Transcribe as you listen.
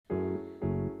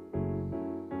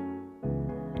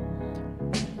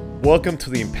Welcome to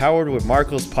the Empowered with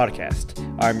Marcos podcast.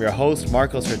 I'm your host,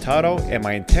 Marcos Hurtado, and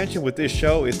my intention with this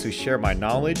show is to share my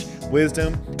knowledge,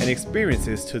 wisdom, and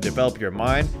experiences to develop your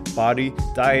mind, body,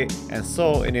 diet, and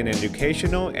soul in an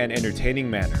educational and entertaining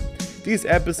manner. These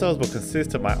episodes will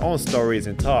consist of my own stories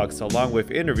and talks, along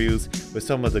with interviews with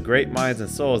some of the great minds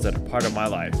and souls that are part of my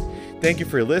life. Thank you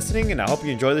for listening, and I hope you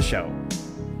enjoy the show.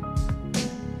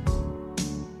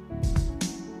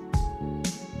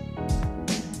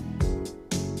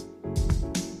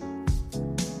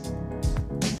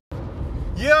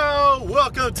 Yo,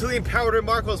 welcome to the Empowered with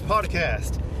Marcos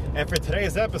podcast. And for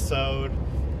today's episode,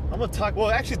 I'm going to talk,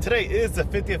 today is the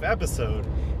 50th episode.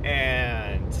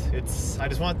 And I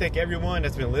just want to thank everyone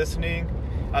that's been listening,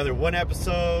 either one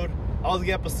episode, all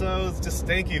the episodes. Just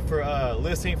thank you for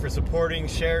listening, for supporting,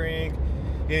 sharing,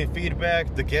 getting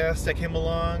feedback, the guests that came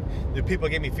along, the people that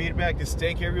gave me feedback. Just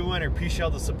thank you, everyone. I appreciate all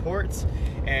the supports.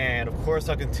 And of course,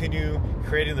 I'll continue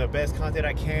creating the best content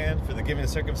I can for the given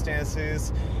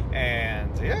circumstances.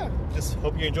 And yeah, just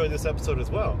hope you enjoyed this episode as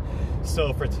well.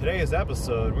 So for today's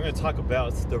episode, we're going to talk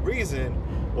about the reason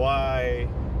why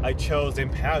I chose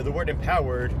the word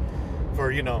empowered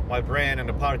for, my brand and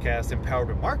the podcast, Empowered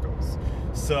with Marcos.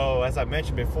 So as I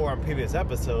mentioned before on previous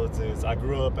episodes, I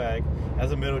grew up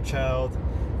as a middle child.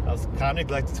 I was kind of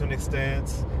neglected to an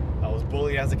extent. I was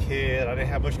bullied as a kid. I didn't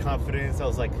have much confidence. I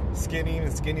was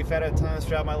skinny fat at times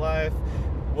throughout my life.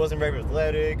 Wasn't very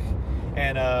athletic.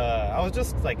 And I was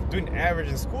just doing average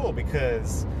in school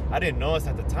because I didn't know this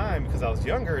at the time because I was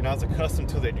younger and I was accustomed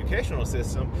to the educational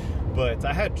system. But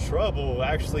I had trouble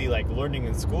actually learning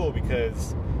in school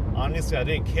because honestly I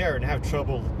didn't care and have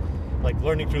trouble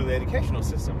learning through the educational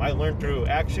system. I learned through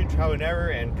action, trial and error,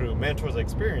 and through mentors'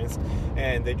 experience.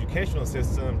 And the educational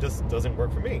system just doesn't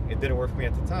work for me. It didn't work for me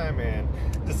at the time, and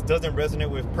just doesn't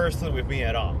resonate personally with me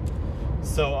at all.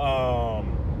 So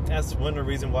that's one of the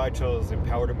reasons why I chose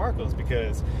Empowered with Marcos,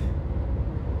 because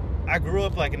I grew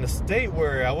up in a state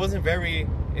where I wasn't very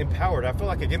empowered. I felt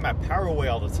like I get my power away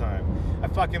all the time. I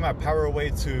felt like I get my power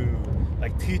away to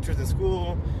teachers in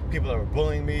school, people that were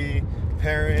bullying me,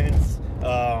 parents,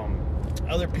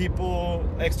 other people,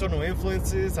 external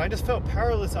influences. I just felt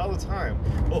powerless all the time,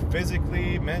 both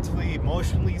physically, mentally,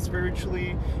 emotionally,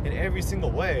 spiritually, in every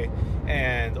single way.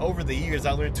 And over the years,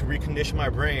 I learned to recondition my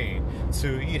brain,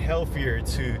 to eat healthier,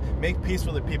 to make peace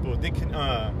with the people. They can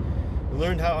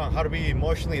learn how to be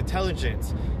emotionally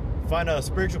intelligent, find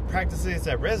spiritual practices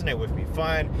that resonate with me,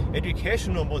 find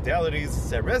educational modalities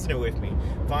that resonate with me,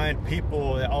 find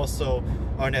people that also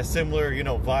are in a similar,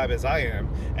 vibe as I am.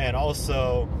 And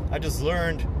also, I just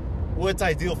learned what's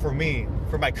ideal for me,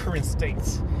 for my current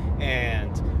state.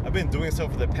 And I've been doing so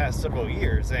for the past several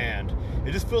years, and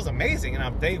it just feels amazing. And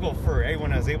I'm thankful for everyone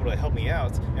that was able to help me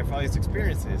out and for all these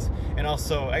experiences. And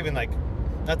also, I even not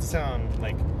to sound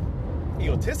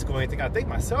egotistical or anything, I thank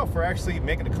myself for actually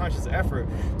making a conscious effort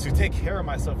to take care of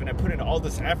myself, and I put in all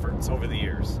this efforts over the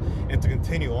years and to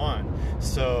continue on.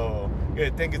 So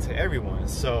yeah, thank you to everyone.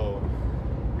 So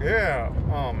yeah,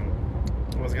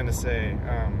 what was I gonna say?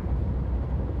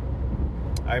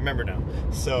 I remember now.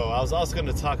 So I was also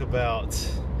gonna talk about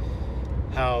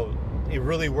how it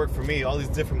really worked for me, all these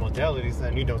different modalities,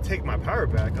 and take my power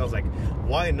back. I was like,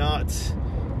 why not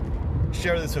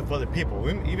share this with other people?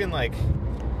 Even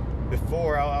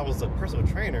before I was a personal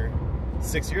trainer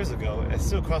 6 years ago, it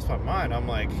still crossed my mind. I'm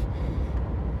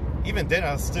even then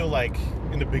I was still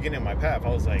in the beginning of my path. I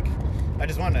was I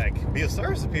just wanted to be of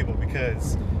service to people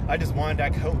because I just wanted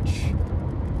that coach.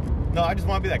 No, I just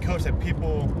want to be that coach that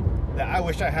people that I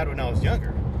wish I had when I was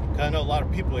younger. Because I know a lot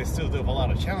of people, they still deal with a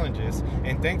lot of challenges,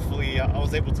 and thankfully I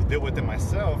was able to deal with them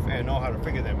myself and know how to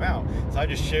figure them out. So I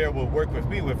just share what worked with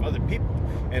me with other people,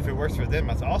 and if it works for them,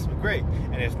 that's awesome, great.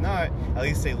 And if not, at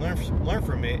least they learn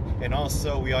from it, and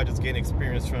also we all just gain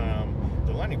experience from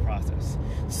the learning process.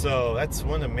 So that's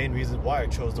one of the main reasons why I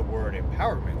chose the word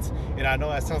empowerment. And I know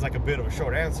that sounds like a bit of a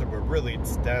short answer, but really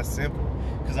it's that simple.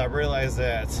 Because I realize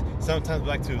that sometimes we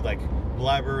like to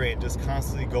blabber and just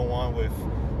constantly go on with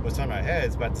what's on our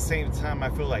heads, but at the same time I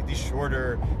feel like these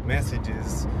shorter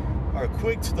messages are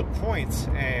quick to the point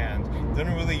and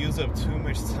don't really use up too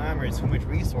much time or too much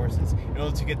resources in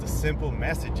order to get the simple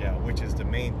message out, which is the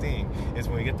main thing, is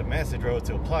when we get the message, we're able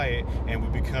to apply it and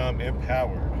we become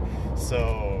empowered.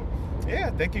 So yeah,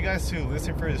 thank you guys to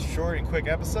listen for this short and quick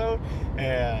episode.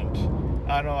 And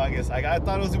I don't know, I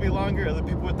thought it was gonna be longer. Other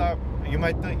people thought you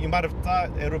might have thought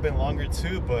it would have been longer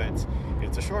too, but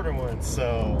it's a shorter one.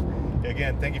 So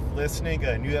again, thank you for listening.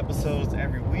 New episodes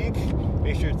every week.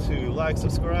 Make sure to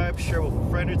subscribe, share with a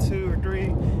friend or two or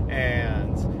three,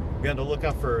 and be on the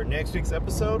lookout for next week's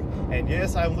episode. And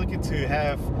yes, I'm looking to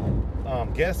have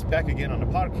guest back again on the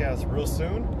podcast real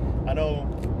soon. I know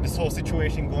this whole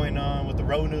situation going on with the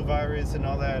coronavirus and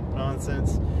all that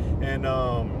nonsense. And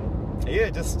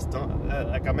just don't,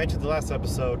 like I mentioned the last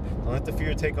episode, don't let the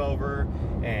fear take over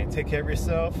and take care of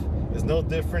yourself. It's no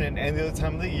different in any other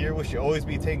time of the year. We should always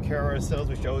be taking care of ourselves.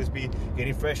 We should always be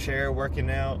getting fresh air, working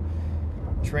out,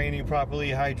 training properly,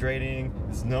 hydrating.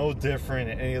 It's no different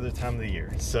at any other time of the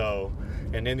year. So,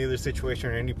 in any other situation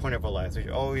or any point of our lives, we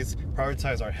should always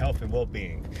prioritize our health and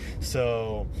well-being.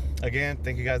 So, again,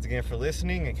 thank you guys again for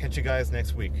listening, and catch you guys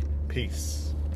next week. Peace.